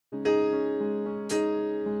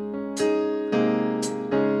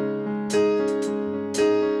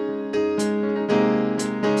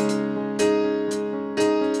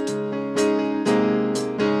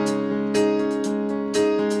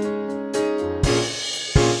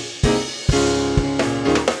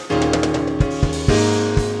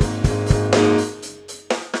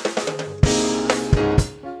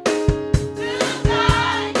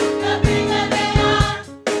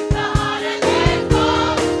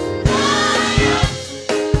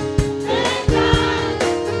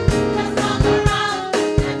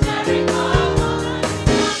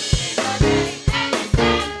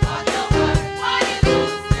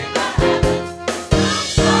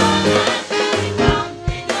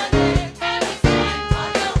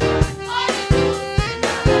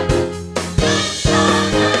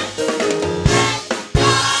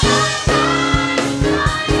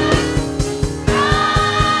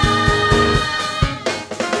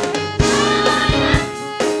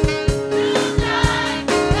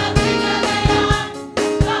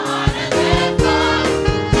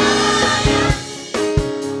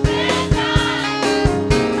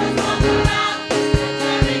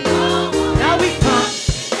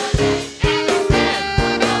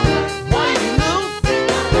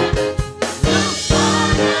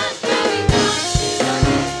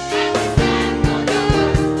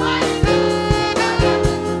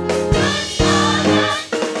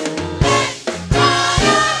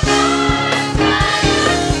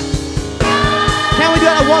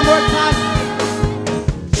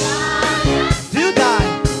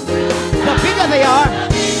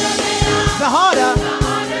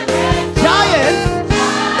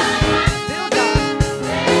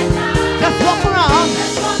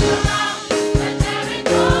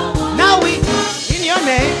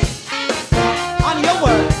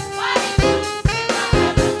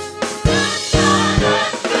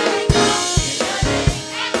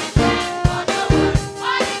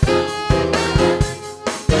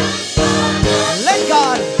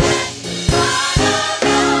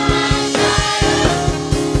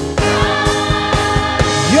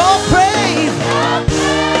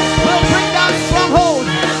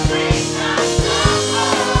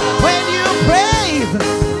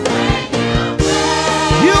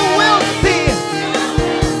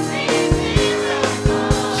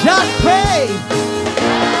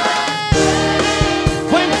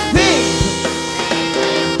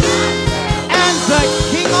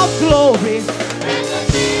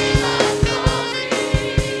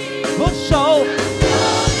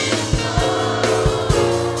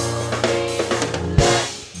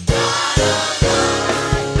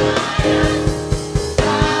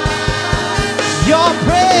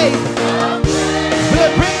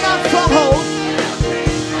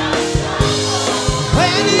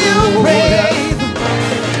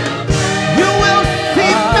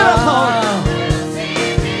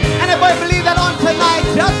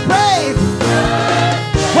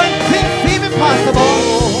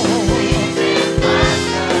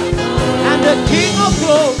of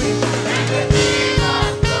glory.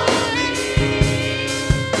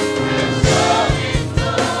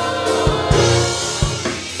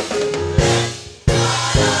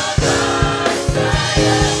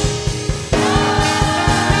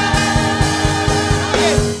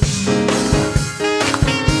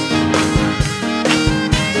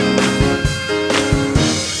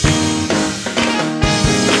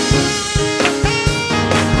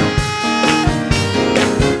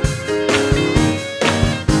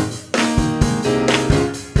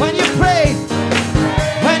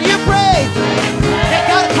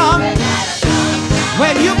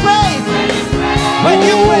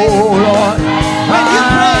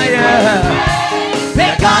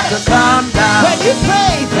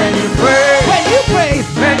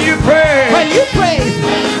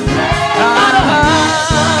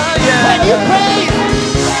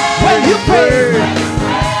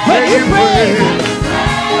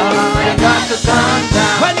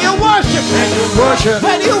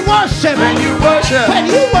 When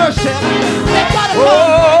you worship, they gotta come.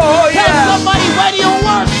 Tell somebody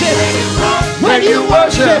when you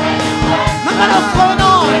worship, no matter what's going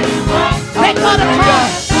on, they gotta come.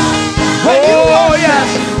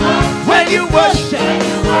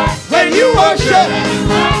 When you worship,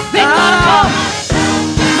 they gotta come.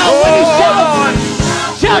 Now when you shout,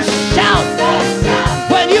 just shout.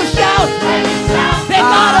 When you shout, they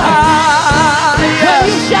gotta.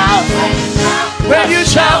 When you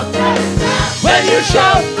shout,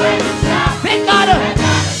 they gotta.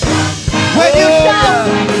 When you shout,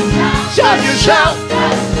 just shout.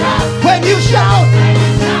 When you shout,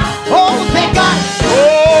 oh, they got.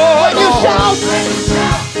 When you shout,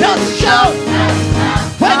 just shout.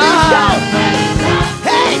 When you shout,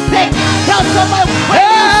 hey, tell somebody when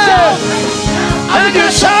you shout. When you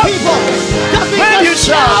shout, people, when you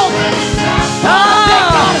shout, they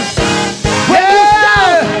got.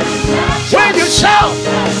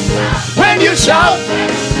 When you shout,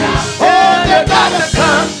 oh, they gotta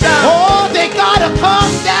come down. Oh, they gotta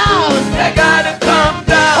come down. They gotta come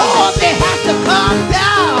down. Oh, they have to come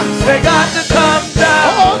down. They got to come down.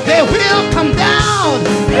 Oh, they will come down.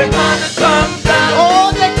 They gotta come down.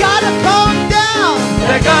 Oh, they gotta come down.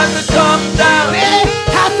 They got to come down. They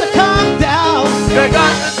have to come down. They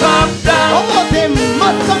got to come down. Oh, they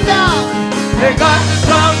must come down. They got to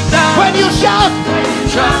come down. When you shout,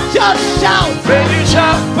 just shout. When you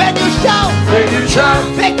shout,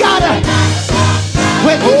 they gotta.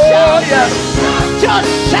 When you shout, just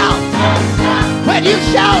shout. When you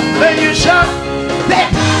shout, they.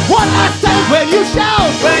 One last time. When you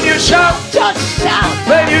shout, just shout.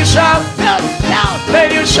 When you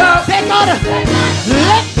shout, they gotta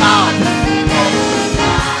let God.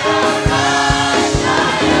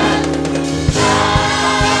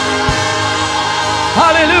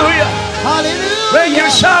 Hallelujah. Hallelujah. When you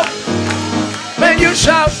shout,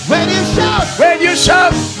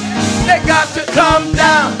 they got to come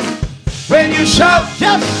down. When you shout,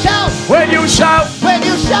 just shout. When you shout,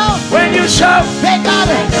 they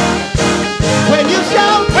gotta. When you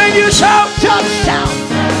shout, just shout.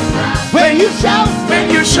 When you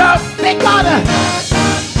shout, they gotta.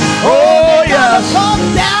 Oh, yes.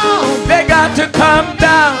 Come down. They got to come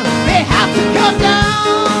down. They have to come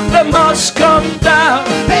down. They must come down.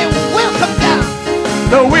 They will come down.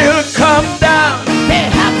 They will come down. They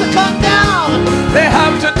have to come down. They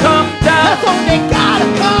have to come down. That's all they gotta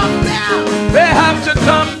come down. They have to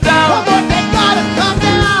come down. Come on, they gotta come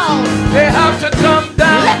down. They have to come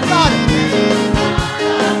down. Let God.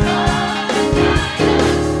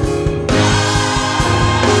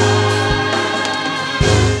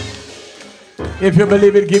 If you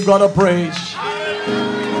believe it, give God a praise.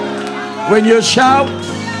 When you shout,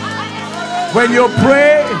 when you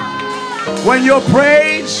pray, when you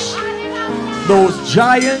praise, those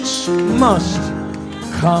giants must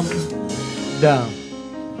come down.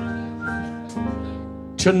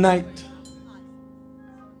 Tonight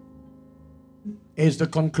is the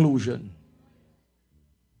conclusion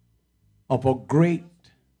of a great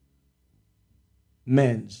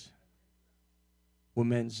men's,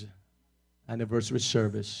 women's anniversary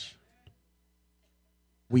service.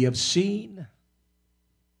 We have seen,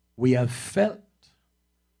 we have felt,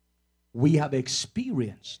 we have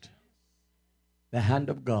experienced the hand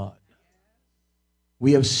of God.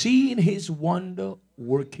 We have seen his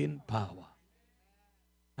wonder-working power.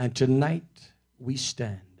 And tonight we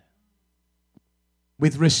stand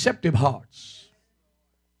with receptive hearts,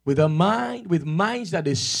 with a mind, with minds that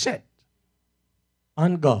is set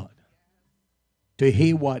on God to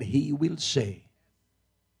hear what he will say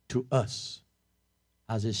to us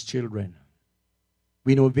as his children.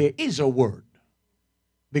 We know there is a word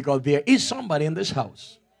Because there is somebody in this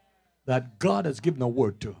house that God has given a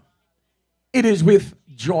word to. It is with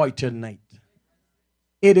joy tonight.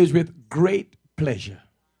 It is with great pleasure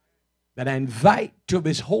that I invite to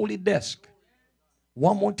this holy desk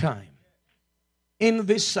one more time in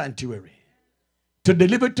this sanctuary to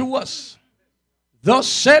deliver to us, thus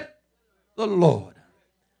said the Lord.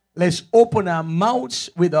 Let's open our mouths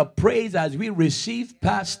with a praise as we receive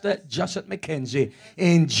Pastor Joseph McKenzie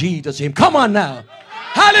in Jesus' name. Come on now.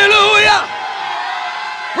 Hallelujah.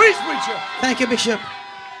 Preach, preacher. Thank you, Bishop.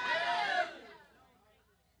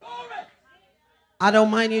 I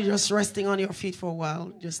don't mind you just resting on your feet for a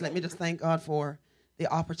while. Just let me just thank God for the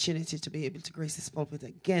opportunity to be able to grace his pulpit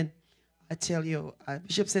again. I tell you,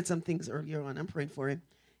 Bishop said some things earlier on. I'm praying for him.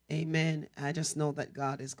 Amen. I just know that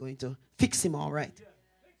God is going to fix him all right.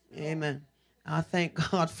 Amen. I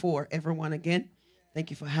thank God for everyone again.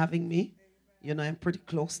 Thank you for having me. You know, I'm pretty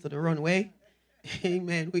close to the runway.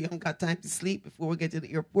 Amen. We haven't got time to sleep before we get to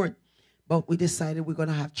the airport. But we decided we're going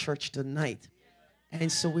to have church tonight. And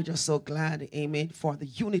so we're just so glad, amen, for the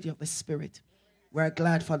unity of the Spirit. We're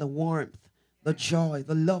glad for the warmth, the joy,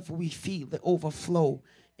 the love we feel, the overflow.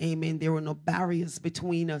 Amen. There were no barriers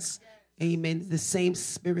between us. Amen. The same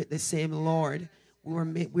Spirit, the same Lord.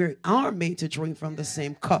 We are made to drink from the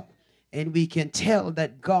same cup. And we can tell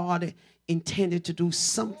that God intended to do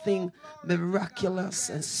something miraculous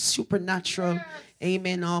and supernatural.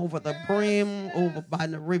 Amen. Over the brim, over by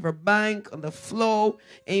the river bank, on the flow.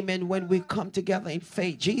 Amen. When we come together in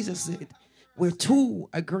faith, Jesus said, where two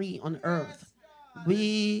agree on earth,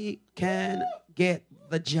 we can get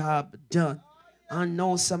the job done. I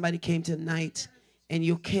know somebody came tonight and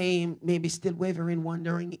you came maybe still wavering,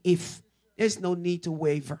 wondering if there's no need to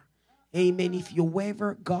waver. Amen. If you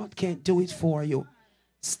waver, God can't do it for you.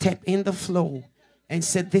 Step in the flow and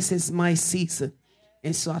said, this is my season.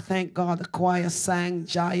 And so I thank God the choir sang,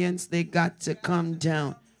 giants, they got to come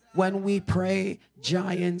down. When we pray,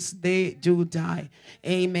 giants, they do die.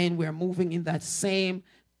 Amen. We're moving in that same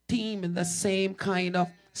theme, in the same kind of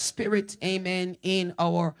spirit. Amen. In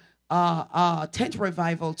our tent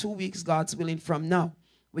revival, 2 weeks, God's willing, from now,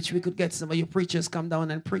 which we could get some of your preachers come down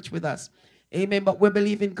and preach with us. Amen. But we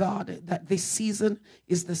believe in God that this season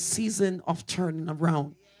is the season of turning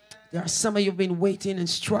around. There are some of you who've been waiting and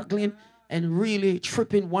struggling and really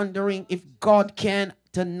tripping, wondering if God can.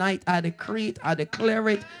 Tonight, I decree it, I declare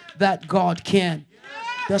it, that God can.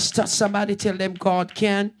 Just touch somebody, tell them God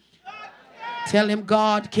can. Tell him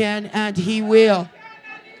God can and he will.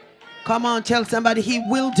 Come on, tell somebody he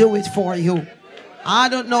will do it for you. I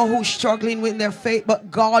don't know who's struggling with their faith,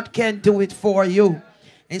 but God can do it for you.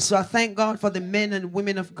 And so I thank God for the men and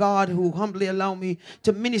women of God who humbly allow me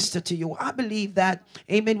to minister to you. I believe that,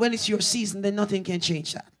 amen, when it's your season, then nothing can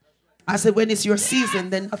change that. I said, when it's your season,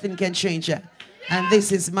 then nothing can change that. And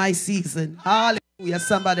this is my season. Hallelujah.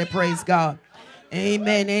 Somebody praise God.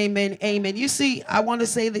 Amen, amen, amen. You see, I want to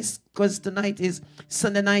say this because tonight is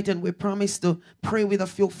Sunday night and we promised to pray with a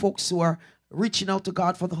few folks who are reaching out to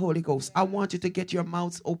God for the Holy Ghost. I want you to get your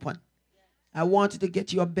mouths open. I want you to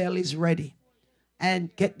get your bellies ready.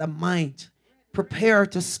 And get the mind. Prepare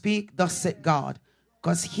to speak, thus said God.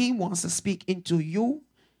 Because he wants to speak into you,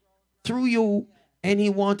 through you, and he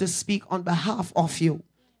wants to speak on behalf of you.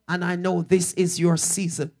 And I know this is your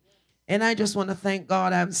season. And I just want to thank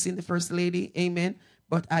God. I haven't seen the First Lady, amen.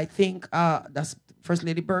 But I think that's First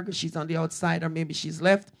Lady Berger. She's on the outside or maybe she's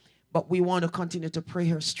left. But we want to continue to pray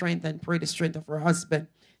her strength and pray the strength of her husband.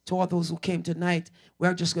 To all those who came tonight,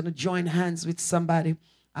 we're just going to join hands with somebody.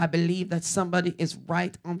 I believe that somebody is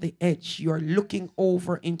right on the edge. You're looking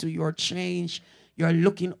over into your change. You're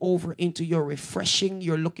looking over into your refreshing.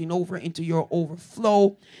 You're looking over into your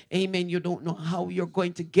overflow. Amen. You don't know how you're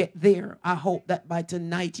going to get there. I hope that by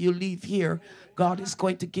tonight you leave here, God is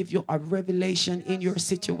going to give you a revelation in your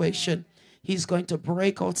situation. He's going to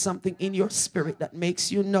break out something in your spirit that makes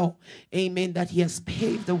you know, amen, that he has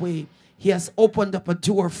paved the way. He has opened up a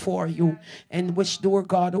door for you. And which door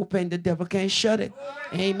God opened, the devil can't shut it.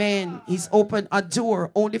 Amen. He's opened a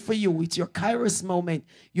door only for you. It's your Kairos moment.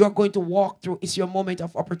 You're going to walk through. It's your moment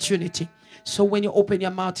of opportunity. So when you open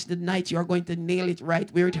your mouth tonight, you're going to nail it right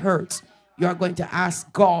where it hurts. You're going to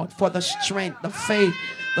ask God for the strength, the faith,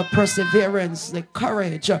 the perseverance, the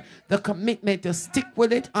courage, the commitment to stick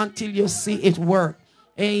with it until you see it work.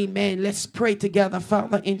 Amen. Let's pray together,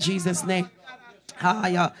 Father, in Jesus' name.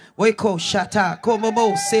 You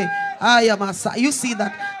see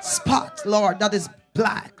that spot, Lord, that is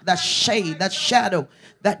black, that shade, that shadow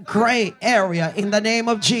that gray area in the name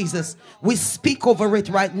of Jesus. We speak over it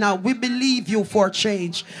right now. We believe you for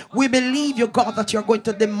change. We believe you, God, that you're going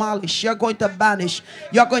to demolish, you're going to banish,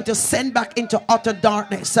 you're going to send back into utter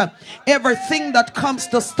darkness everything that comes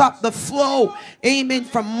to stop the flow, amen,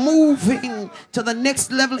 from moving to the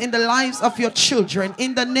next level in the lives of your children.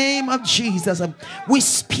 In the name of Jesus, we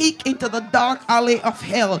speak into the dark alley of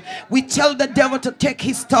hell. We tell the devil to take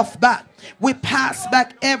his stuff back. We pass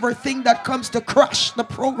back everything that comes to crush the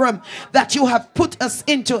program that you have put us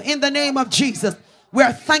into. In the name of Jesus, we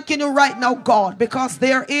are thanking you right now, God, because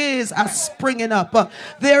there is a springing up.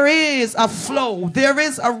 There is a flow. There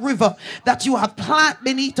is a river that you have planted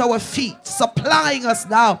beneath our feet, supplying us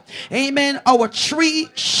now. Amen. Our tree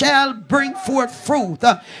shall bring forth fruit.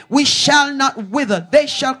 We shall not wither. They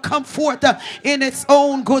shall come forth in its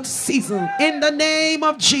own good season. In the name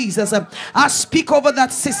of Jesus, I speak over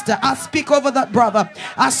that sister. I speak over that brother.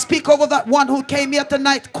 I speak over that one who came here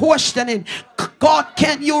tonight questioning, God,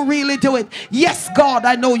 can you really do it? Yes, God,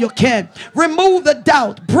 I know you can. Remove the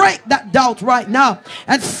doubt. Break that doubt right now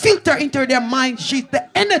and filter into their mind sheet the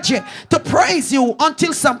energy to praise you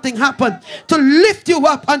until something happens, to lift you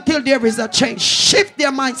up until there is a change. Shift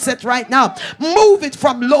their mindset right now. Move it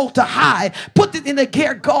from low to high. Put it in the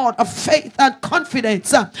gear, God, of faith and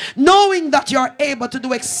confidence, knowing that you're able to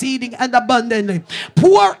do exceeding and abundantly.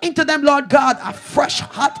 Pour into them, Lord God, a fresh,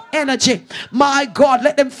 hot energy. My God,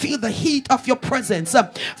 let them feel the heat of your presence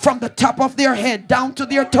from the top of their head down to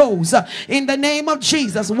their toes, in the name of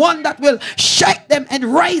Jesus. One that will shake them and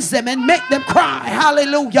raise them and make them cry.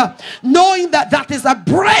 Hallelujah. Knowing that that is a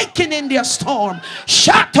breaking in their storm. In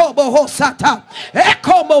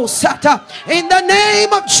the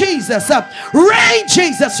name of Jesus. Reign,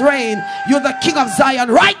 Jesus, reign. You're the King of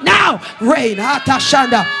Zion right now. Reign.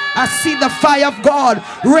 I see the fire of God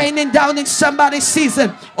raining down in somebody's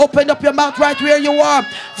season. Open up your mouth right where you are.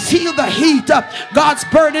 Feel the heat. God's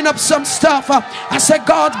burning up some stuff. I said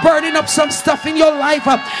God's burning up some stuff in your life.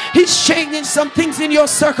 He's changing some things in your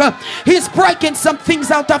circle. He's breaking some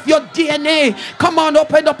things out of your DNA. Come on,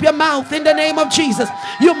 open up your mouth in the name of Jesus.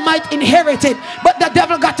 You might inherit it, but the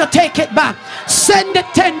devil got to take it back. Send it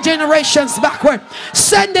 10 generations backward.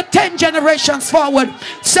 Send it 10 generations forward.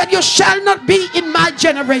 Said you shall not be in my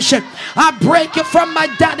generation. I break you from my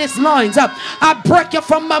daddy's loins. I break you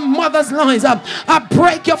from my mother's loins. I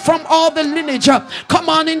break you from all the lineage. Come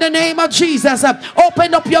on, in the name of Jesus.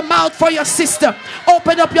 Open up your mouth for your sister.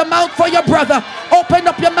 Open up your mouth for your brother. Open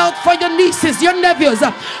up your mouth for your nieces, your nephews.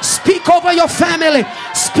 Speak over your family.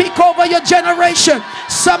 Speak over your generation.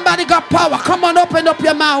 Somebody got power. Come on, open up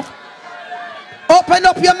your mouth. Open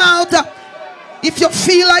up your mouth. If you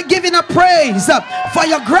feel like giving a praise for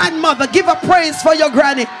your grandmother, give a praise for your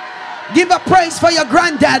granny. Give a praise for your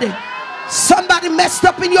granddaddy. Somebody messed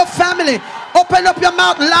up in your family. Open up your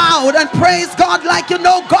mouth loud and praise God like you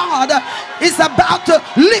know God is about to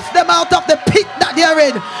lift them out of the pit that they're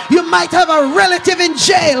in. You might have a relative in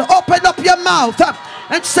jail. Open up your mouth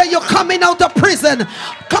and say you're coming out of prison.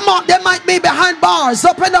 Come on, they might be behind bars.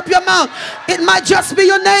 Open up your mouth. It might just be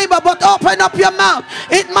your neighbor, but open up your mouth.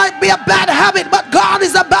 It might be a bad habit, but God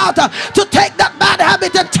is about to take that bad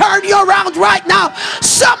habit and turn you around right now.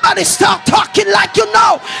 Somebody start talking like you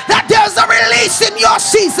know that there's a release in your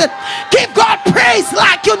season. Give God praise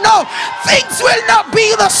like you know things will not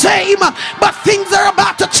be the same, but things are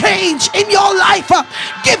about to change in your life.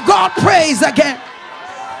 Give God praise again.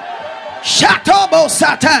 Shatobo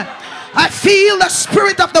Satan. I feel the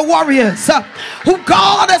spirit of the warriors who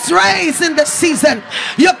God has raised in this season.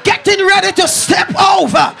 You're getting ready to step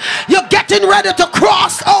over. You're getting ready to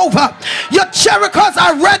cross over. Your Jerichos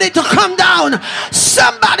are ready to come down.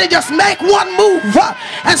 Somebody just make one move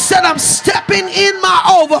and said, I'm stepping in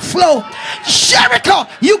my overflow. Jericho,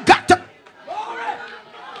 you got to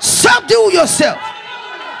subdue yourself.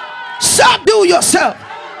 Subdue yourself.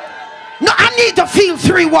 No, I need to feel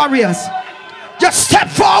 3 warriors. Just step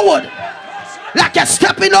forward like you're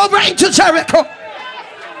stepping over into Jericho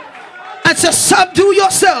and say, subdue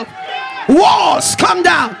yourself. Walls come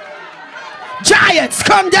down. Giants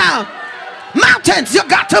come down. Mountains, you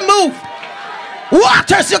got to move.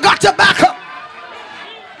 Waters, you got to back up.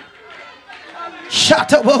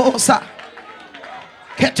 Shatabosa.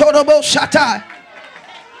 Ketorobo Shatai.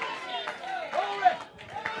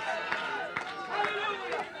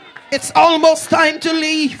 It's almost time to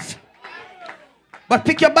leave. But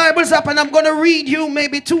pick your Bibles up and I'm going to read you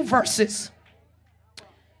maybe 2 verses.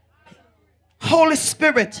 Holy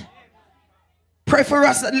Spirit, pray for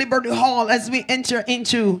us at Liberty Hall as we enter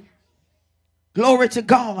into, glory to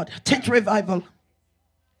God, 10th revival.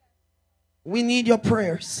 We need your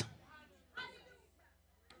prayers.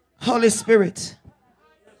 Holy Spirit,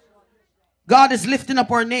 God is lifting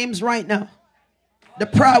up our names right now. The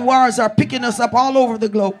prayer warriors are picking us up all over the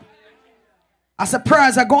globe. As the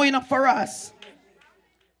prayers are going up for us.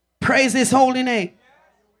 Praise his holy name.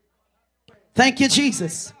 Thank you,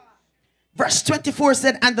 Jesus. Verse 24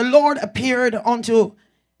 said, and the Lord appeared unto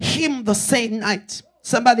him the same night.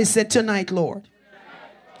 Somebody said, tonight, Lord.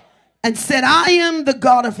 And said, I am the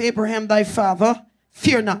God of Abraham thy father.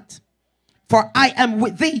 Fear not, for I am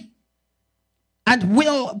with thee, and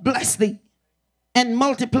will bless thee, and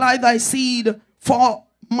multiply thy seed for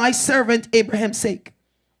my servant Abraham's sake.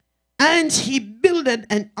 And he builded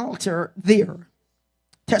an altar there.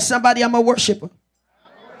 Tell somebody, I'm a worshiper.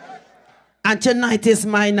 And tonight is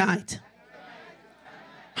my night.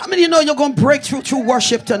 How many of you know you're going to break through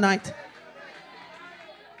worship tonight?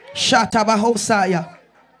 Shatabahosaya.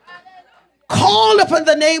 Call upon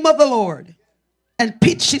the name of the Lord and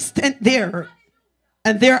pitch his tent there.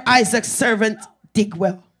 And there Isaac's servant dig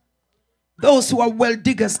well. Those who are well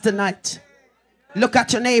diggers tonight, look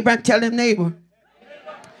at your neighbor and tell him, neighbor,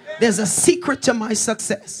 there's a secret to my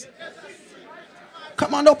success.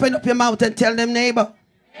 Come on, open up your mouth and tell them, neighbor,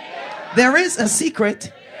 there is a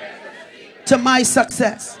secret to my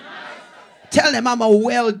success. Tell them I'm a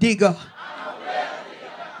well digger.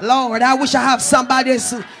 Lord, I wish I have somebody.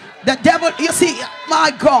 The devil, you see,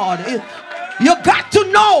 my God, you got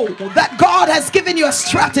to know that God has given you a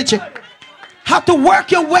strategy how to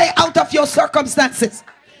work your way out of your circumstances.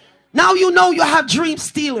 Now you know you have dream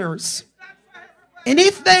stealers. And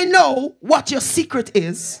if they know what your secret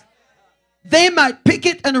is, they might pick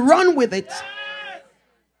it and run with it.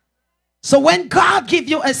 So when God gives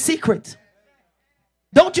you a secret,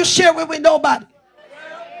 don't you share it with nobody.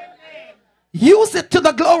 Use it to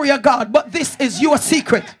the glory of God. But this is your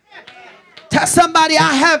secret. Tell somebody,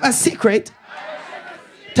 I have a secret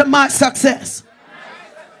to my success.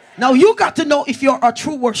 Now you got to know if you're a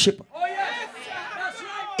true worshiper.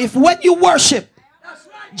 If when you worship,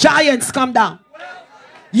 giants come down.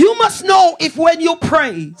 You must know if when you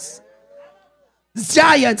praise,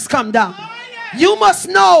 giants come down. You must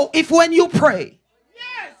know if when you pray,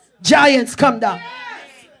 giants come down.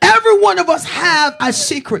 Every one of us have a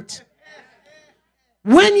secret.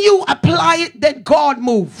 When you apply it, then God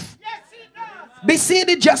moves. Be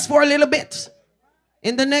seated just for a little bit.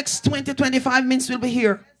 In the next 20-25 minutes we'll be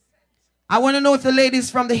here. I want to know if the ladies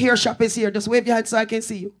from the hair shop is here. Just wave your hand so I can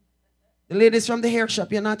see you. The ladies from the hair shop,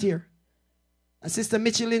 you're not here. Sister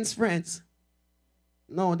Michelin's friends.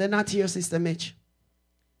 No, they're not here, Sister Mitch.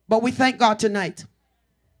 But we thank God tonight.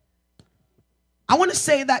 I want to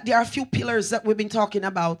say that there are a few pillars that we've been talking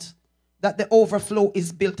about that the overflow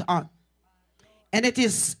is built on. And it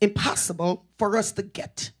is impossible for us to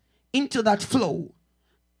get into that flow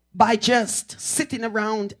by just sitting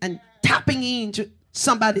around and tapping into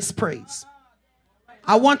somebody's praise.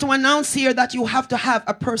 I want to announce here that you have to have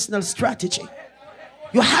a personal strategy.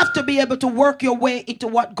 You have to be able to work your way into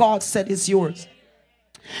what God said is yours.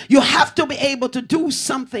 You have to be able to do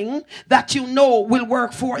something that you know will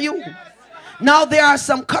work for you. Now there are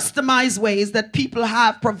some customized ways that people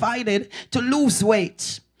have provided to lose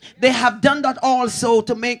weight. They have done that also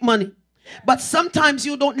to make money. But sometimes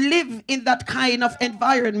you don't live in that kind of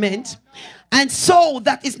environment. And so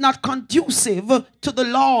that is not conducive to the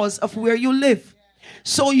laws of where you live.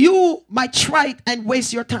 So you might try it and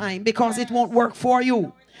waste your time because it won't work for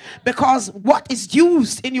you. Because what is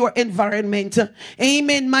used in your environment,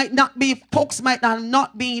 amen, might not be, folks might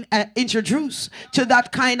not be introduced to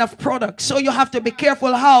that kind of product. So you have to be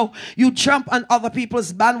careful how you jump on other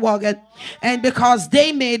people's bandwagon. And because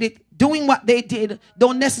they made it, doing what they did,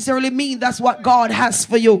 don't necessarily mean that's what God has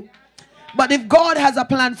for you. But if God has a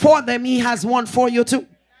plan for them, he has one for you too.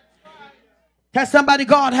 Tell somebody,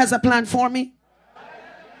 God has a plan for me.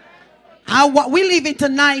 What we're leaving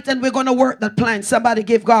tonight and we're going to work that plan. Somebody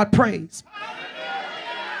give God praise.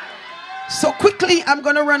 So quickly, I'm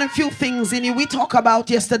going to run a few things in you. We talked about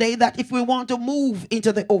yesterday that if we want to move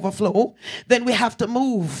into the overflow, then we have to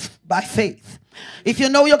move by faith. If you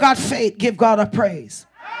know you got faith, give God a praise.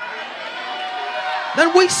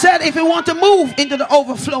 Then we said if we want to move into the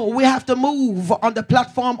overflow, we have to move on the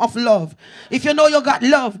platform of love. If you know you got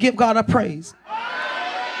love, give God a praise.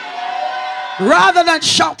 Rather than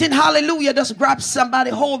shouting hallelujah, just grab somebody,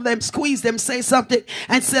 hold them, squeeze them, say something,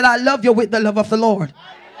 and say, I love you with the love of the Lord.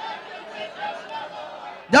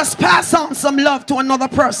 Just pass on some love to another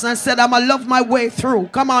person and say, I'm going to love my way through.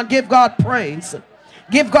 Come on, give God praise.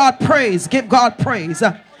 Give God praise. Give God praise.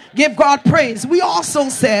 Give God praise. We also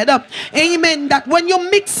said, amen, that when you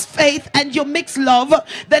mix faith and you mix love,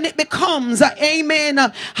 then it becomes, amen,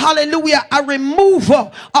 hallelujah, a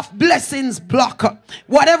remover of blessings block.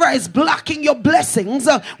 Whatever is blocking your blessings,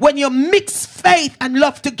 when you mix faith and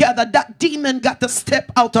love together, that demon got to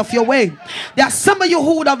step out of your way. There are some of you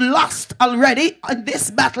who would have lost already in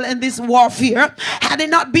this battle and this warfare had it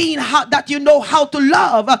not been that you know how to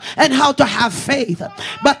love and how to have faith.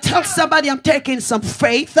 But tell somebody, I'm taking some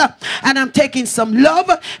faith and I'm taking some love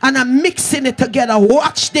and I'm mixing it together.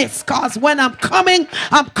 Watch this, because when I'm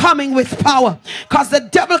coming with power, because the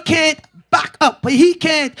devil can't back up. He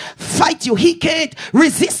can't fight you. He can't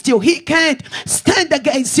resist you. He can't stand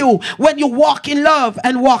against you when you walk in love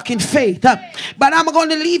and walk in faith. But I'm going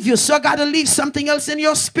to leave you, so I got to leave something else in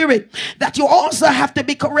your spirit, that you also have to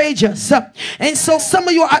be courageous. And so some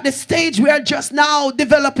of you are at the stage where just now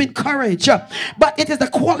developing courage, but it is the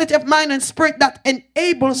quality of mind and spirit that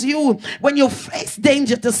enables you when you face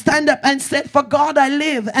danger to stand up and say, for God I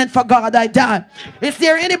live and for God I die. Is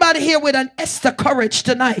there anybody here with an Esther courage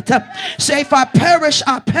tonight? Say, if I perish,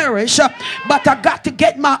 I perish, but I got to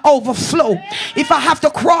get my overflow. If I have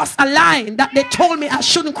to cross a line that they told me I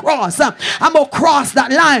shouldn't cross, I'm going to cross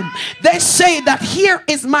that line. They say that here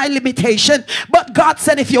is my limitation, but God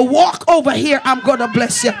said, if you walk over here, I'm going to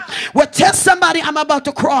bless you. Well, tell somebody, I'm about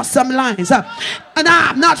to cross some lines, and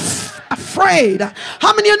I'm not afraid.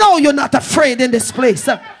 How many of you know you're not afraid in this place?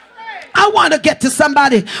 I want to get to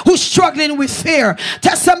somebody who's struggling with fear.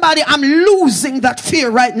 Tell somebody, I'm losing that fear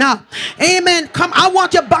right now. Amen. Come, I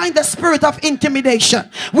want you to bind the spirit of intimidation.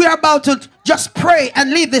 We are about to just pray and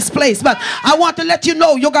leave this place, but I want to let you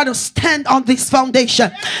know you got to stand on this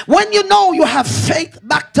foundation. When you know you have faith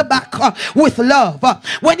back to back with love,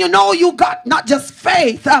 when you know you got not just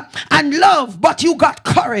faith and love, but you got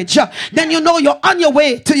courage, then you know you're on your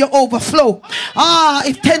way to your overflow.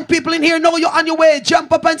 If 10 people in here know you're on your way,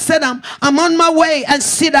 jump up and say, I'm on my way, and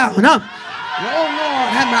sit down. Oh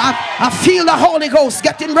Lord, I feel the Holy Ghost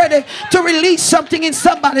getting ready to release something in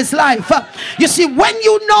somebody's life. You see, when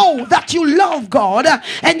you know that you love God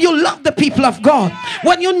and you love the people of God,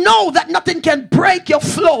 when you know that nothing can break your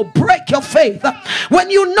flow, break your faith,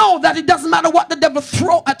 when you know that it doesn't matter what the devil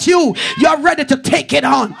throw at you, you're ready to take it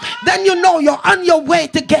on, then you know you're on your way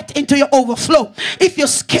to get into your overflow. If you're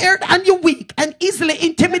scared and you're weak and easily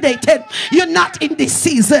intimidated, you're not in this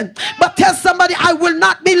season. But tell somebody, I will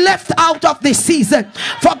not be left out of this season,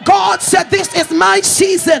 for God said this is my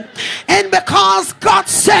season, and because God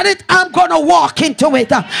said it, I'm gonna walk into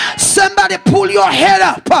it. Somebody pull your head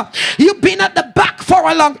up. You've been at the back for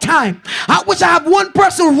a long time. I wish I have one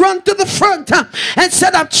person run to the front and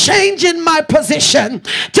said, I'm changing my position.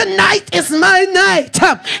 Tonight is my night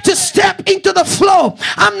to step into the flow.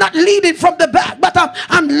 I'm not leading from the back, but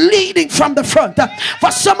I'm leading from the front.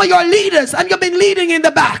 For some of your leaders, and you've been leading in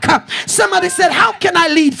the back, somebody said, how can I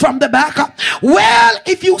lead from the back? Well,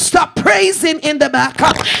 if you stop praising in the back,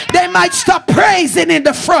 they might stop praising in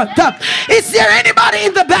the front. Is there anybody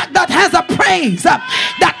in the back that has a praise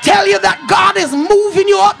that tell you that God is moving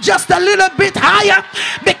you up just a little bit higher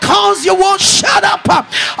because you won't shut up?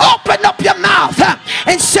 Open up your mouth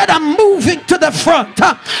and said, I'm moving to the front.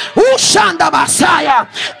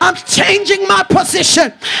 I'm changing my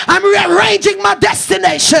position. I'm rearranging my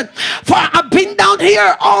destination. For I've been down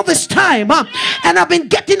here all this time and I've been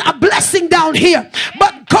getting a blessing down here,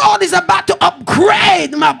 but God is about to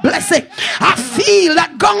upgrade my blessing. I feel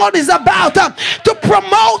that God is about to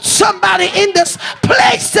promote somebody in this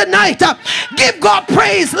place tonight. Give God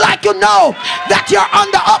praise like you know that you're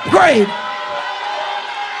on the upgrade.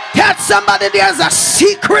 Tell somebody there's a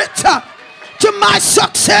secret to my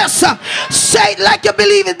success. Say it like you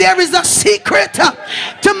believe it. There is a secret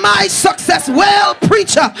to my success. Well,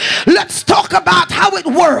 preacher, let's talk about how it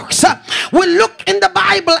works. We look in the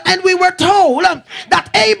Bible and we were told that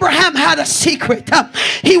Abraham had a secret.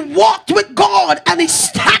 He walked with God and he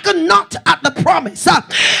staggered not at the promise.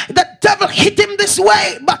 The devil hit him this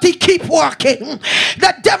way, but he kept walking.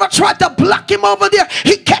 The devil tried to block him over there.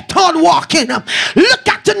 He kept on walking. Look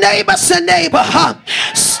at the neighbor, say, neighbor,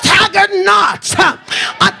 stagger not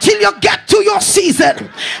until you get to your season.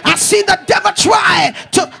 I see the devil try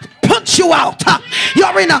to punch you out.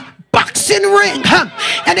 You're in a boxing ring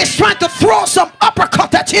and he's trying to throw some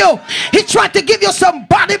uppercut at you. He's trying to give you some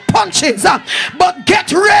body punches, but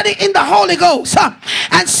get ready in the Holy Ghost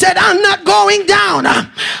and said, I'm not going down.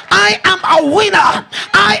 I am a winner.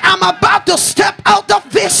 I am about to step out of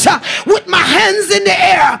this with my hands in the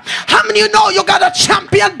air. How many of you know you got a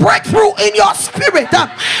champion breakthrough in your spirit?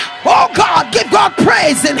 Oh God, give God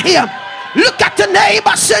praise in here. Look at the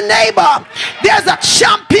neighbor, say, neighbor, there's a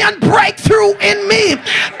champion breakthrough in me.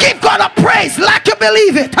 Give praise like you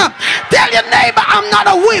believe it. Tell your neighbor, I'm not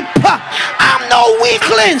a wimp. I'm no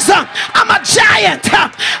weaklings. I'm a giant.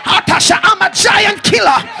 I'm a giant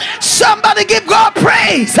killer. Somebody give God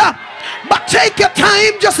praise. But take your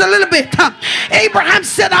time just a little bit. Abraham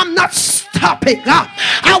said, I'm not stopping.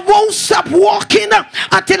 I won't stop walking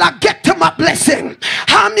until I get to my blessing.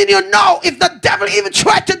 How many of you know if the devil even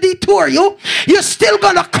tried to detour you, you're still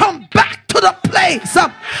going to come back to the place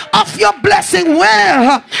of your blessing?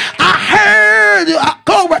 Well, I heard,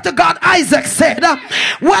 glory to God, Isaac said,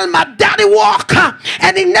 well, my daddy walked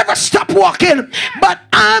and he never stopped walking, but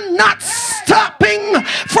I'm not stopping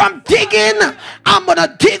from digging. I'm going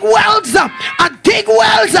to dig wells and dig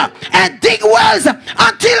wells and dig wells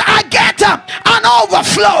until I get an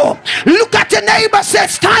overflow. Look at your neighbor, say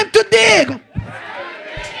it's time to dig.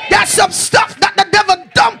 There's some stuff that the devil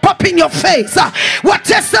dump up in your face. Well,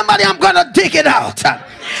 tell somebody, I'm going to dig it out.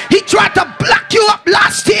 He tried to block you up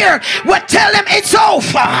last year. Well, tell him it's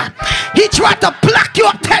over. He tried to block you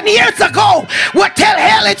up 10 years ago. Well, tell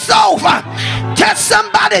hell it's over. Tell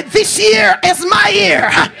somebody, this year is my year.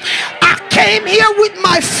 I came here with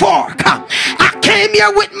my fork. I came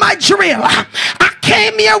here with my drill. I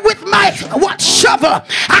came here with my shovel.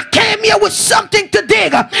 I came here with something to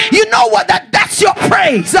dig. You know what? That's your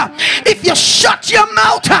praise. If you shut your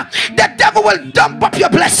mouth, the devil will dump up your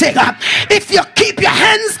blessing. If you keep your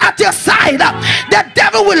hands at your side, the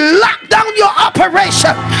devil will lock down your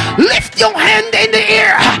operation. Lift your hand in the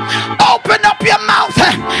air. Open up your mouth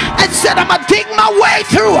and say, I'm gonna dig my way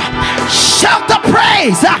through. Shout the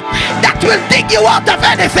praise that will dig you out of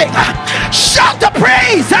anything. Shout the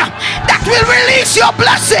praise that will release your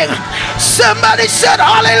blessing. Somebody said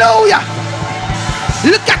hallelujah.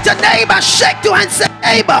 Look at your neighbor, shake your hand, say,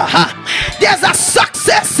 neighbor, there's a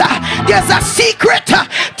success, there's a secret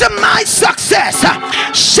to my success.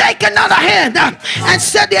 Shake another hand and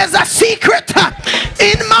say, there's a secret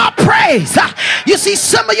in my praise. You see,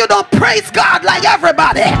 some of you don't praise God like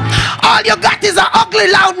everybody. All you got is an ugly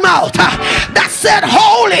loud mouth that said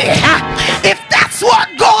holy. If that's what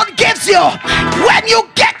God gives you, when you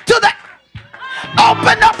get to the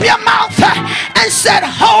open up your mouth and said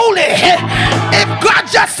holy. If God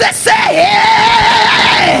just said say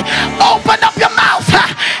hey, open up your mouth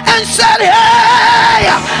and said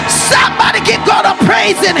hey. Somebody give God a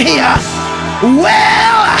praise in here.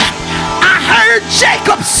 Well, I heard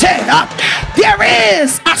Jacob say there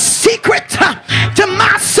is a secret to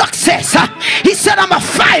my success. He said, I'm a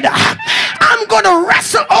fighter. I'm gonna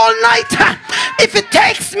wrestle all night if it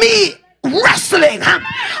takes me wrestling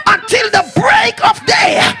until the break of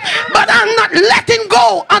day, but I'm not letting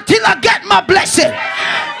go until I get my blessing.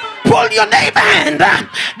 Pull your neighbor hand,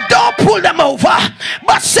 don't pull them over,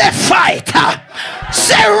 but say fight,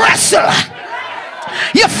 say wrestle.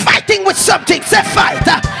 You're fighting with something, say fight,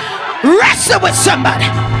 wrestle with somebody.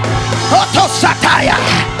 Oto sataya,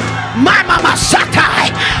 my mama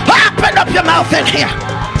satai. Open up your mouth in here.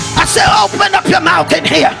 I say open up your mouth in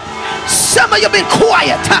here. Some of you been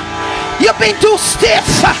quiet. You've been too stiff.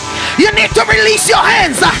 You need to release your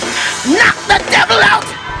hands. Knock the devil out.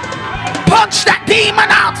 Punch that demon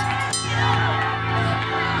out.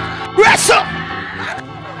 Wrestle.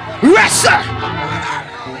 Wrestle.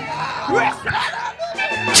 Wrestle.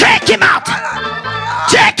 Take him out.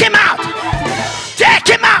 Take him out. Take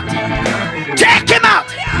him out. Take him out.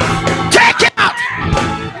 Take him out.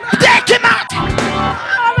 Take him out.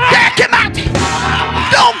 Take him out.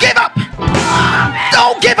 Don't give up.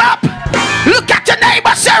 Don't give up. Look at your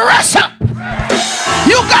neighbor, say wrestle.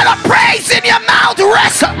 You got a praise in your mouth,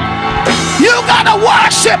 wrestle. You got to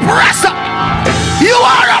worship, wrestle. You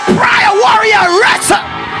are a prayer warrior, wrestle.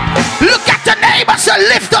 Look at your neighbor, say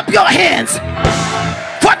lift up your hands.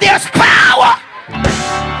 For there's power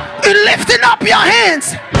in lifting up your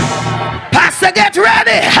hands. Pastor, get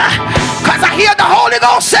ready. Because I hear the Holy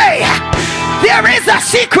Ghost say, there is a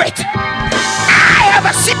secret. I have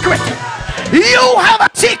a secret. You have a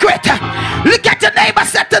secret. Look at your neighbor,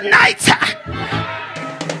 say tonight.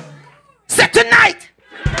 Say tonight.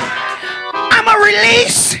 I'm going to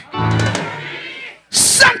release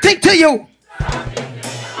something to you.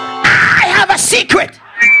 I have a secret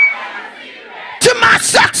to my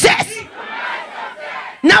success.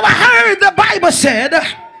 Now I heard the Bible said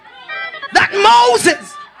that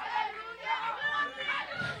Moses,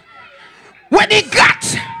 when he got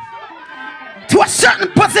to a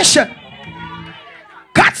certain position,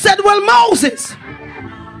 God said, well, Moses,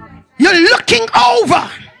 you're looking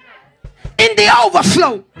over in the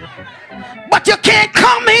overflow, but you can't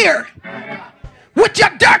come here with your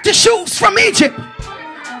dirty shoes from Egypt.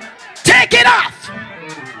 Take it off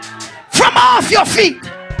from off your feet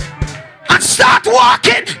and start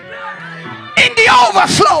walking the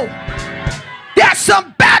overflow. There's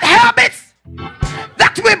some bad habits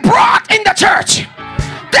that we brought in the church.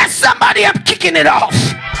 There's somebody I'm kicking it off.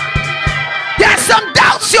 There's some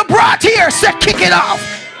doubts you brought here. Say kick it off.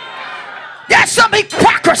 There's some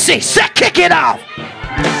hypocrisy. Say kick it off.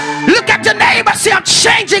 Look at your neighbor. Say I'm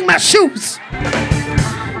changing my shoes.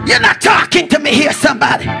 You're not talking to me here,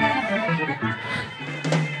 somebody.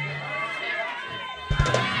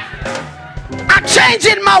 I'm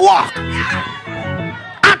changing my walk.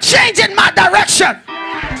 I'm changing my direction.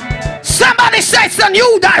 Somebody say it's a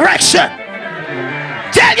new direction.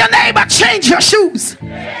 Tell your neighbor, change your shoes.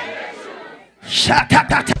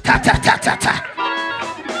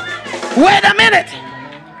 Wait a minute.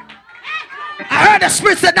 I heard the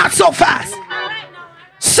Spirit said not so fast.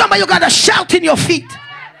 Some of you got to shout in your feet.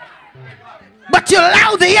 But you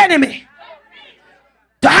allow the enemy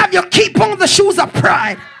to have you keep on the shoes of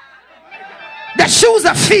pride, the shoes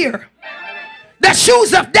of fear, the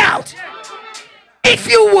shoes of doubt. If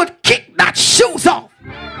you would kick that shoes off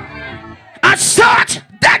and start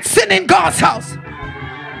dancing in God's house,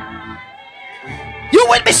 you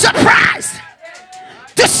will be surprised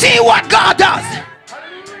to see what God does.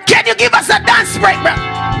 Can you give us a dance break, bro?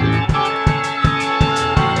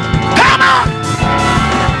 Come on.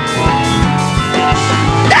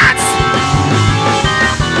 Dance.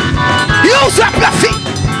 Use up your feet.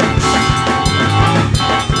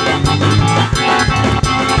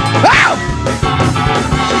 Wow.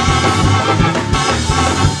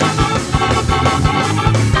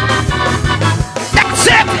 That's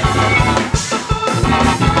it.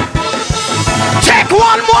 Take 1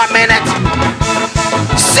 more minute.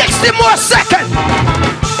 60 more seconds.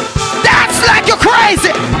 Dance like you're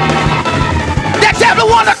crazy. The devil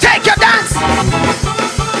want to take your dance.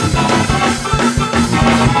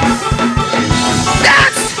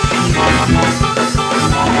 Dance.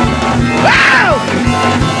 Wow.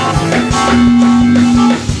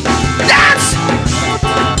 Dance.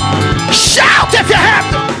 Shout if you have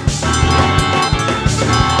to.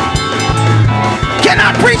 Can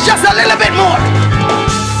I preach just a little bit more?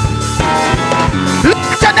 Look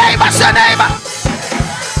at your neighbor, say neighbor.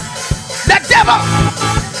 The devil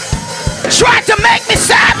tried to make me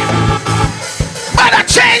sad, but I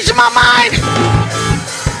changed my mind.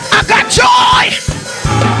 I got joy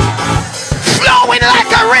flowing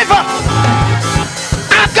like a river.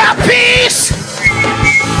 I got peace.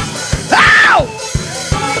 Ow!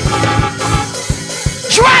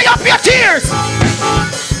 Dry up your tears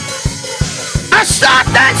and start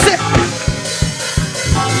dancing.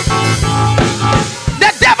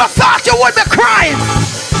 The devil thought you would be crying.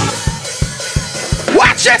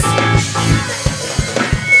 Watch this.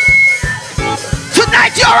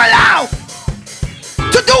 Tonight you're allowed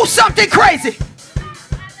to do something crazy.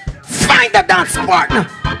 Find a dance partner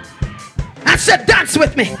and say, dance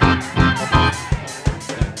with me.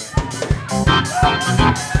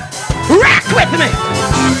 Rock with me.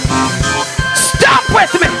 Stomp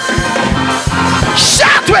with me.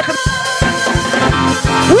 Shout with me.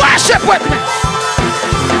 Worship with me.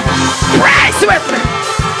 Praise with me.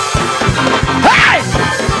 Hey!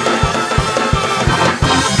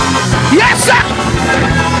 Yes, sir.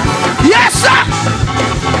 Yes, sir.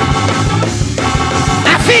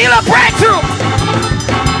 I feel a breakthrough.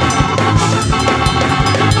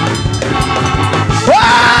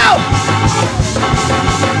 Wow!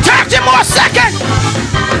 30 more seconds.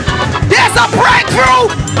 There's a breakthrough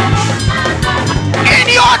in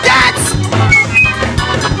your dance.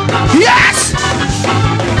 Yes.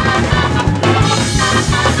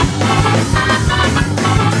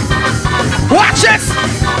 Watch it.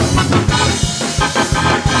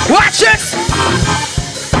 Watch it.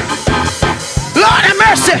 Lord have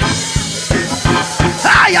mercy.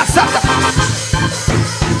 Ah, yes,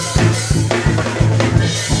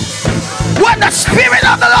 when the Spirit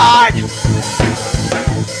of the Lord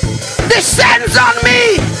descends on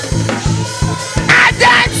me, I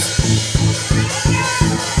dance.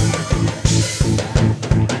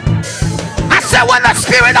 I said, when the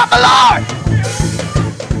Spirit of the Lord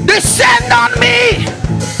descend on me,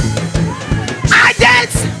 I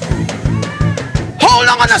dance. Hold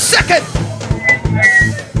on a second.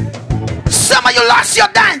 Some of you lost your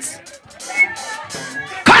dance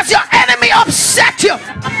because your enemy upset you,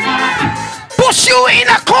 push you in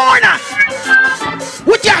a corner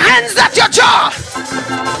with your hands at your jaw.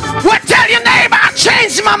 Well, tell your neighbor, I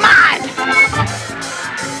changed my mind.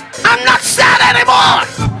 I'm not sad anymore.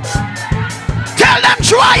 Tell them,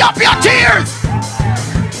 dry up your tears.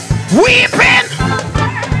 Weeping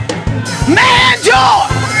may endure,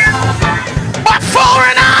 but for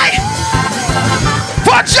an eye,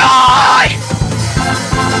 for joy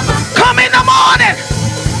come in the morning.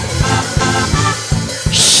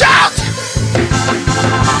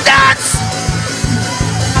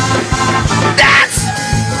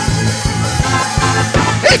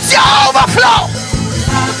 It's your overflow.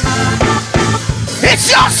 It's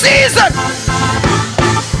your season.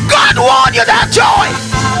 God wants you to have joy.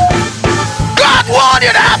 God wants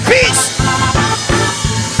you to have peace.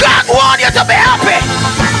 God wants you to be happy.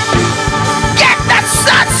 Get that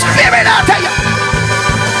sad spirit out of you.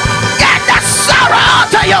 Get that sorrow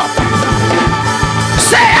out of you.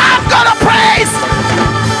 Say, I'm gonna praise.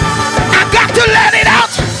 I got to let it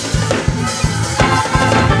out.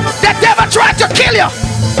 The devil tried to kill you,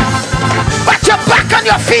 but you're back on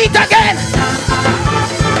your feet again.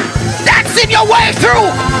 Dancing your way through.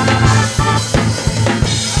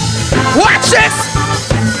 Watch this.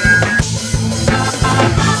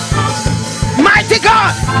 Mighty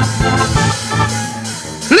God.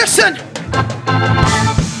 Listen.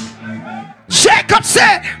 Jacob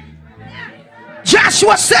said,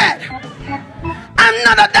 Joshua said, I'm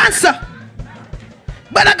not a dancer,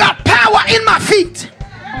 but I got power in my feet.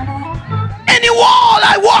 Any wall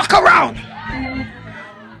I walk around,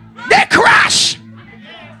 they crash.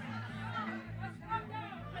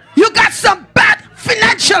 You got some bad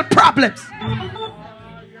financial problems.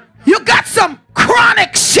 You got some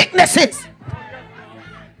chronic sicknesses.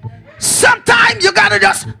 Sometimes you gotta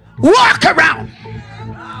just walk around.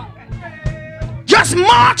 Just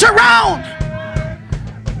march around.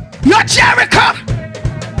 You're Jericho.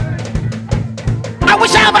 I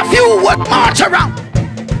wish I have a few would march around.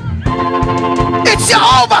 It's your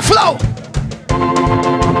overflow.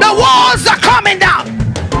 The walls are coming down.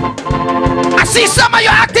 I see some of you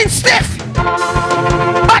acting stiff,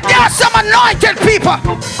 but there are some anointed people.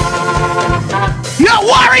 You're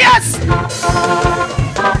warriors.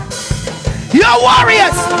 You're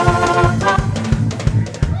warriors.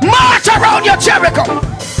 March around your Jericho.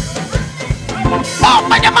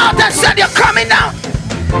 Open your mouth and say, you're coming down.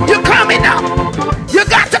 You're coming down. You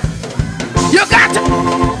got to. You got to.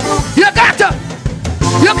 You got to.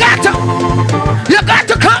 You got to. You got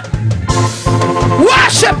to come.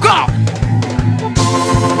 Worship God.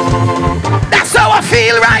 That's how I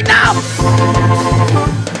feel right now.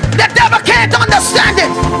 The devil can't understand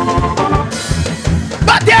it.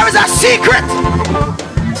 But there is a secret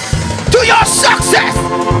to your success.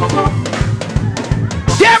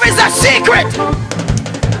 There is a secret.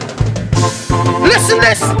 Listen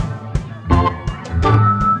this.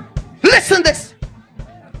 Listen this.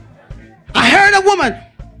 I heard a woman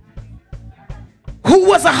who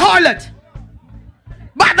was a harlot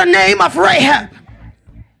by the name of Rahab.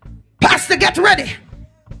 Pastor, get ready.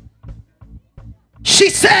 She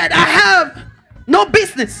said, I have no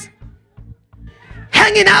business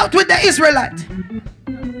hanging out with the Israelites,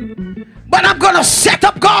 but I'm gonna set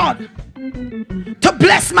up God to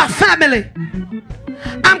bless my family.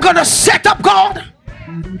 I'm gonna set up God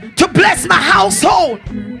to bless my household,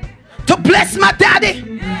 to bless my daddy,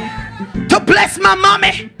 to bless my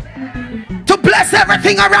mommy, to bless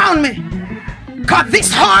everything around me, because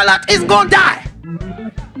this harlot is gonna die.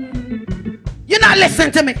 You're not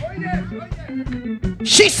listening to me.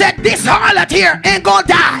 She said this harlot here ain't gonna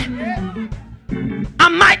die. I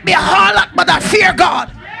might be a harlot, but I fear God.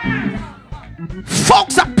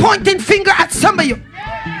 Folks are pointing finger at some of you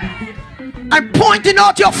and pointing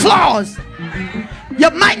out your flaws. You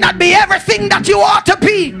might not be everything that you ought to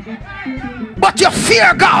be, but you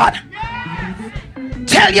fear God.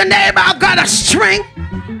 Tell your neighbor, I've got a string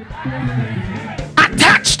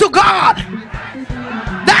attached to God.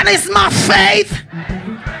 That is my faith.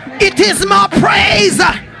 It is my praise.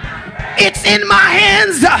 It's in my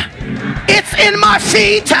hands. It's in my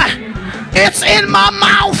feet. It's in my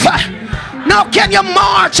mouth. Now can you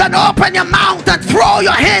march and open your mouth and throw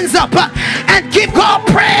your hands up and give God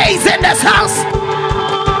praise in this house?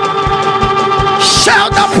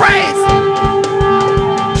 Shout the praise.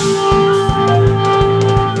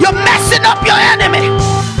 You're messing up your enemy.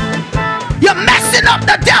 You're messing up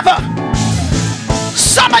the devil.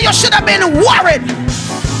 Some of you should have been worried,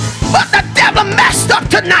 but the devil messed up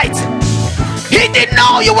tonight. He didn't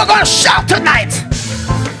know you were going to shout tonight.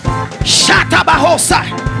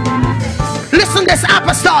 Shatabahosa. Listen this,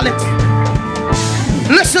 apostolic.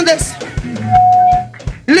 Listen this.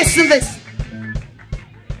 Listen this.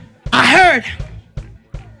 I heard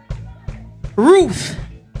Ruth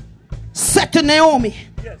said to Naomi,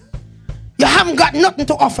 you haven't got nothing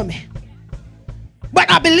to offer me, but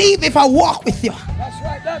I believe if I walk with you,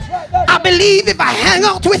 I believe if I hang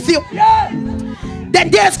out with you, then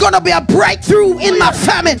there's going to be a breakthrough in my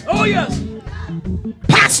famine. Oh yes.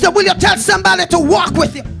 Pastor, will you tell somebody to walk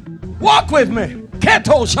with you? Walk with me.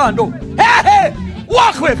 Keto Shando. Hey, hey.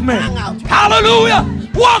 Walk with me. Hallelujah.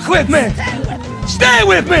 Walk with me. Stay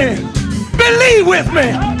with me. Believe with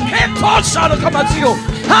me. Keto Shando. Come on, you.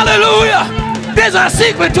 Hallelujah. There's a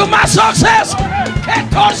secret to my success.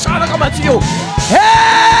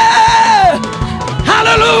 Hey!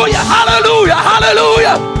 Hallelujah, hallelujah,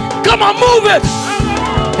 hallelujah. Come on, move it.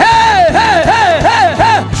 Hey, hey, hey, hey,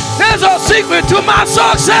 hey. There's a secret to my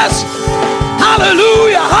success.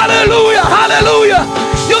 Hallelujah, hallelujah, hallelujah.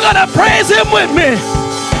 You're going to praise him with me.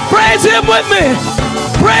 Praise him with me.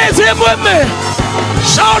 Praise him with me.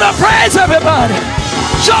 Shout the praise, everybody.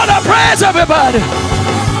 Shout the praise, everybody.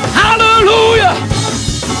 Hallelujah.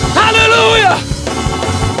 Hallelujah.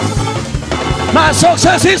 My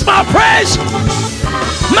success is my praise.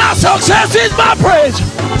 My success is my praise.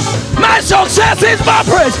 My success is my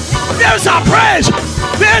praise. There's a praise.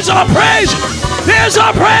 There's a praise. There's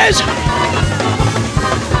a praise.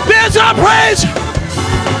 There's a praise.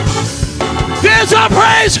 There's a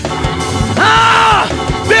praise. Ah,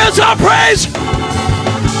 there's a praise.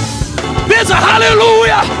 There's a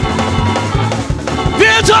hallelujah.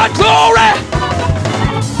 There's a glory.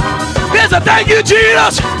 There's a thank you,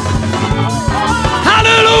 Jesus.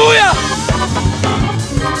 Hallelujah.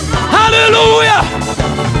 Hallelujah.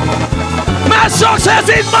 My success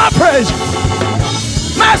is my praise.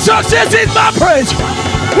 My success is my praise.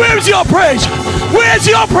 Where's your praise? Where's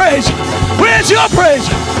your praise? Where's your praise?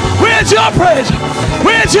 Where's your praise?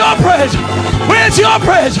 Where's your praise? Where's your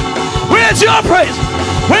praise? Where's your praise?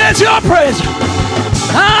 Where's your praise?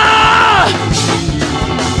 Ah!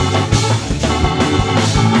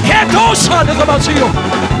 Can't go, son. Come on, see you.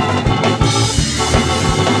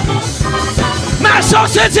 My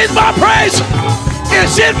success is my praise.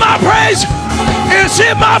 It's in my praise. It's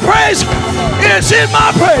in my praise. It's in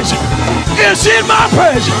my praise. It's in my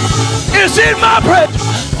praise. It's in my praise.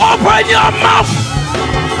 Open your mouth.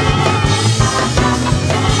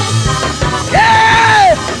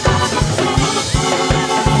 Yeah.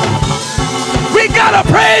 We gotta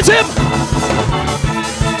praise him.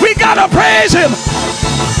 We gotta praise him.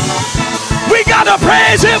 We gotta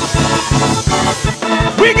praise him.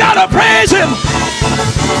 We gotta praise him.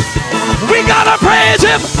 We gotta praise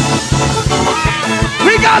him.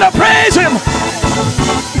 We gotta praise him.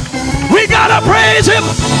 We gotta praise him.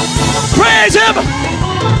 Praise him.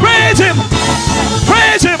 Praise him.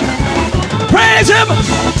 Praise him. Praise him.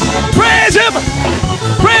 Praise him.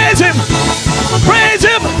 Praise him. Praise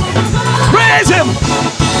him. Praise him.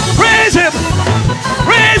 Praise him.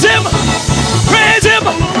 Praise him. Praise him.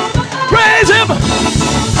 Praise him.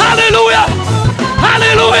 Hallelujah.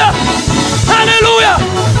 Hallelujah. Hallelujah.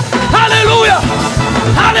 Hallelujah.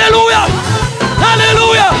 Hallelujah.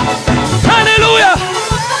 Hallelujah. Hallelujah.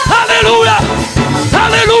 Hallelujah.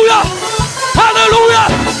 Hallelujah. Hallelujah.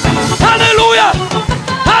 Hallelujah.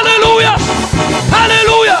 Hallelujah.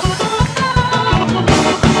 Hallelujah.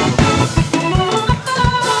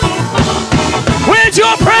 Where's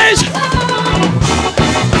your praise?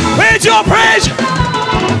 Where's your praise?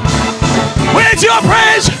 Where's your praise?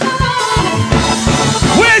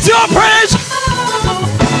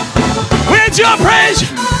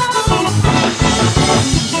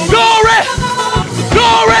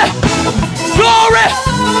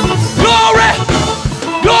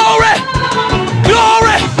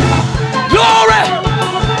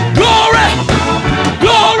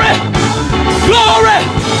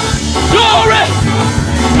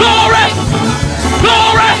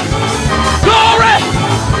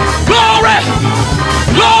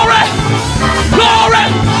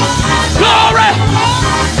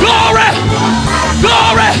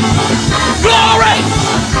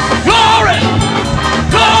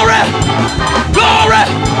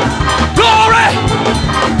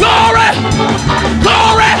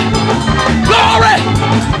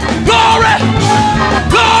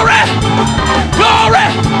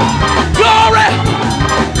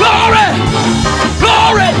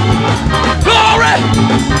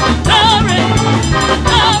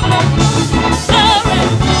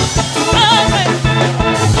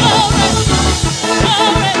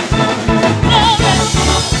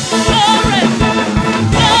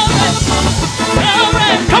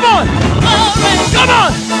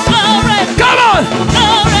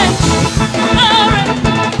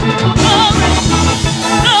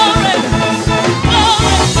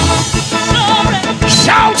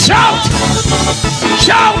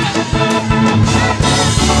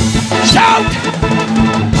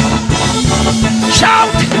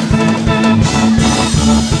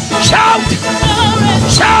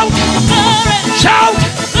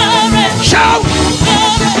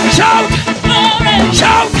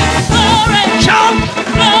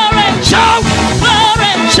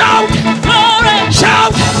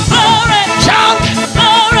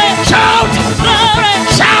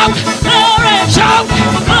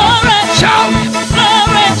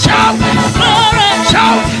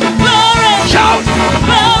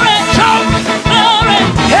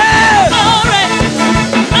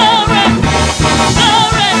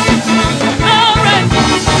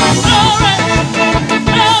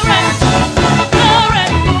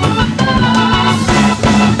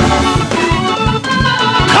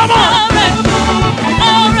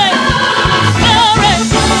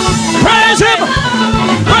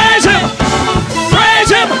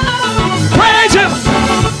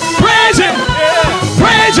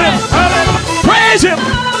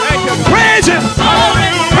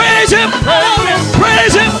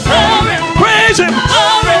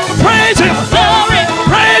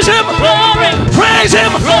 Praise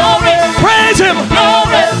him. Glory. Praise him.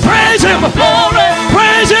 Glory. Praise him. Glory.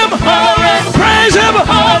 Praise him. Glory. Praise him.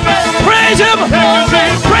 Glory. Praise him. Glory.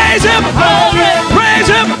 Praise him. Glory. Praise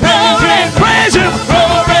him. Glory. Praise him.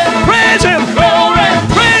 Glory. Praise him. Glory.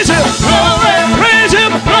 Praise him.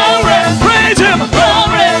 Glory. Praise him.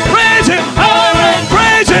 Glory. Praise him. Glory.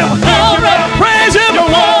 Praise him. Glory. Praise him.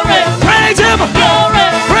 Glory. Praise him. Glory. Praise him. Glory.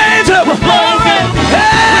 Praise him. Glory.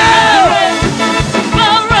 Yeah.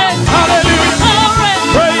 Glory. Hallelujah. Glory.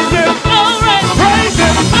 Praise him. Glory. Praise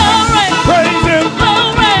him. Glory. Praise him.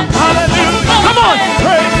 Glory. Hallelujah. Come on.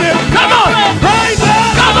 Praise him. Come on. Praise him.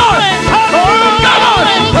 Come on. Hallelujah. Come on.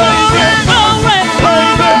 Praise him. Glory.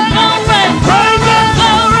 Praise him. Glory. Praise him.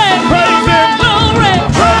 Glory. Praise him. Glory.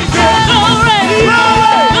 Praise him. Glory.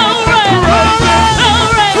 Glory.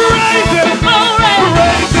 Glory. Praise him. Glory.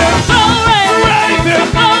 Praise him. Glory. Praise him.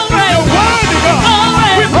 Glory. You're worthy, God.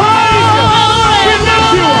 Glory. We praise you. We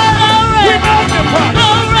lift you up. We magnify you.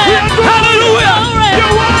 We adore you. Hallelujah.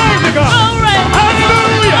 You're worthy, God.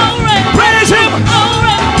 Hallelujah. Praise him.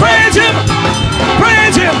 Praise him.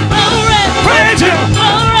 Praise him. Praise him.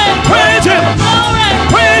 Praise him.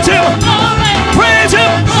 Praise him. Praise him. Praise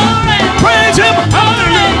him. Praise him.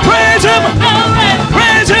 Praise him.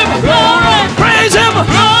 Praise him.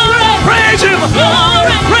 Praise him.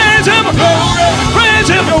 Praise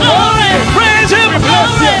him. Praise him.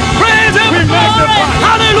 Praise him. Praise him.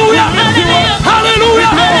 Hallelujah.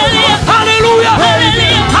 Hallelujah. Hallelujah. Hallelujah.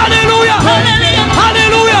 Hallelujah.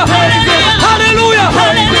 Hallelujah. Hallelujah. Hallelujah.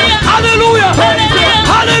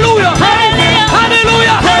 Hallelujah. Hallelujah. Hallelujah.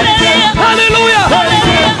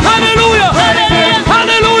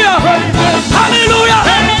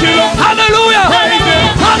 Hallelujah. Hallelujah.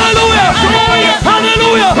 Hallelujah. Hallelujah.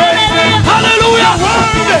 Hallelujah. Hallelujah.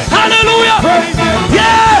 Hallelujah.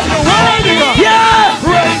 Yeah. Yeah. Yeah.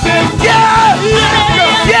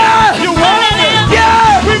 Yeah. Yeah.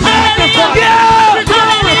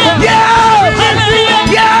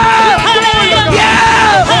 Yeah.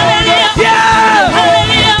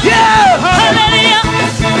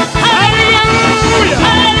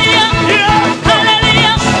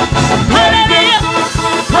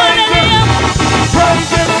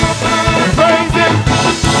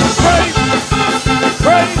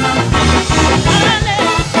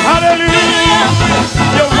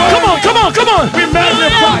 Come on. We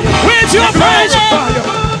magnify you. Where's your praise?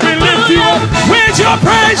 We lift you up. Where's your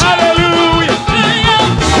praise? Hallelujah.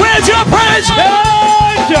 Where's your praise?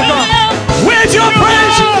 Thank you, God. Where's your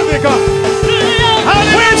praise?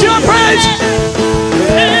 Where's your praise?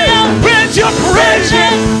 Where's your praise?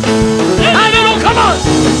 Hallelujah. Come on.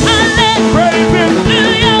 Praise him.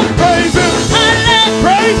 Praise him.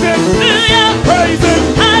 Praise him. Praise him.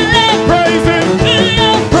 Praise him. Praise him.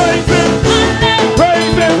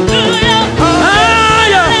 Praise him.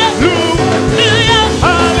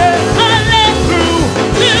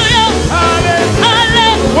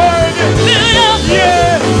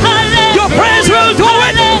 Your praise will do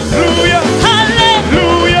it.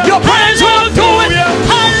 Your praise will do it.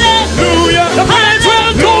 Your praise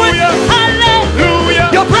will do it.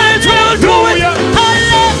 Your praise will do it.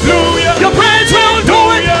 Your praise will do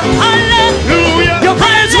it. Your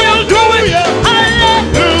praise will do it.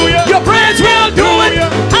 Your praise will do it.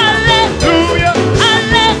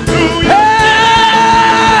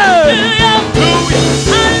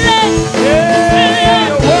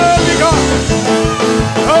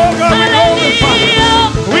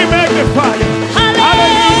 We magnify you.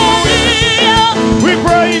 Hallelujah. We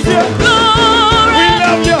praise you. We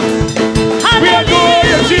love you. We adore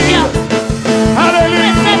you, Jesus.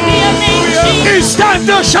 Hallelujah. It's time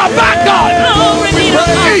to Shabbat God.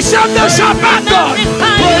 It's time to Shabbat God.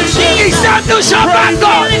 It's time to Shabbat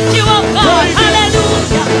God.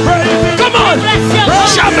 Come on.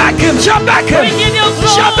 Shabbat him. Shabbat him.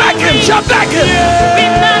 Shabbat him. Shabbat him.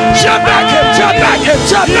 Shabbat him. Shabbat him.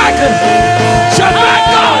 Shabbat him. Shabbat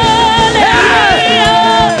God.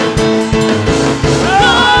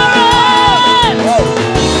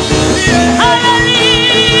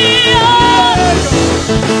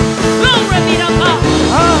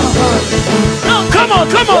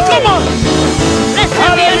 Come on.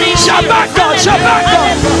 Shabbat God. Shabbat God.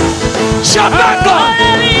 Shabbat God.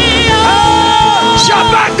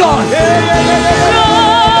 Shabbat God.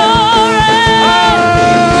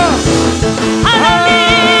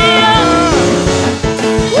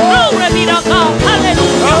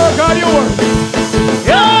 Oh God, you work.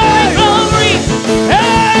 Hey, glory.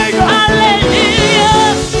 Hey, God. Hallelujah.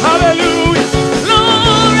 Hallelujah.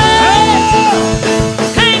 Glory.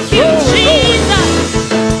 Thank you, Jesus.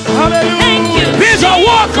 Hallelujah. Thank you. Here's a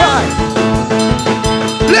war cry.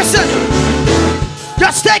 Listen.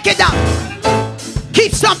 Just take it down.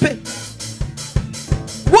 something.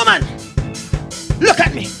 Woman, look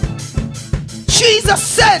at me. Jesus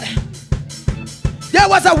said there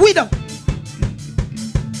was a widow.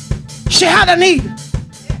 She had a need.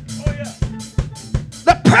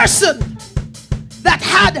 The person that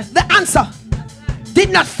had the answer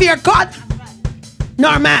did not fear God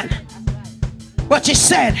nor man. But she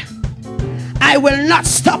said, I will not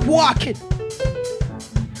stop walking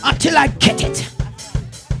until I get it.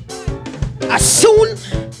 As soon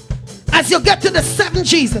as you get to the 7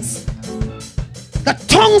 Jesus, the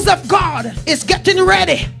tongues of God is getting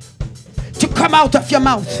ready to come out of your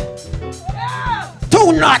mouth.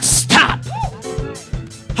 Do not stop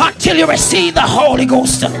until you receive the Holy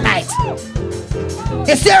Ghost tonight.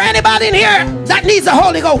 Is there anybody in here that needs the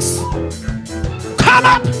Holy Ghost? Come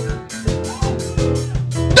up.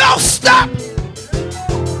 Don't stop.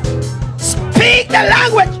 Speak the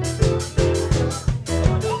language.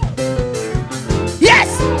 Yes.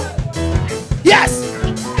 Yes.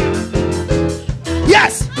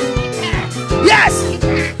 Yes. Yes.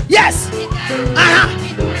 Yes.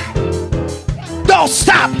 Don't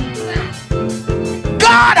stop.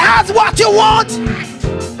 God has what you want.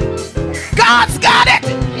 God's got it.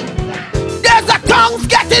 There's the tongues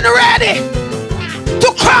getting ready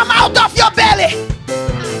to come out of your belly.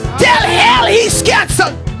 Tell hell he's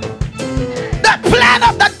canceled. The plan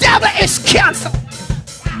of the devil is canceled.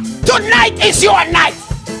 Tonight is your night.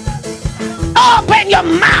 Open your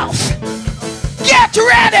mouth. Get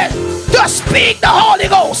ready to speak the Holy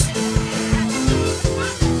Ghost.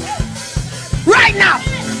 Right now.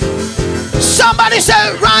 Somebody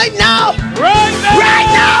say right now. Right now. Right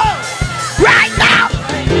now. Right now.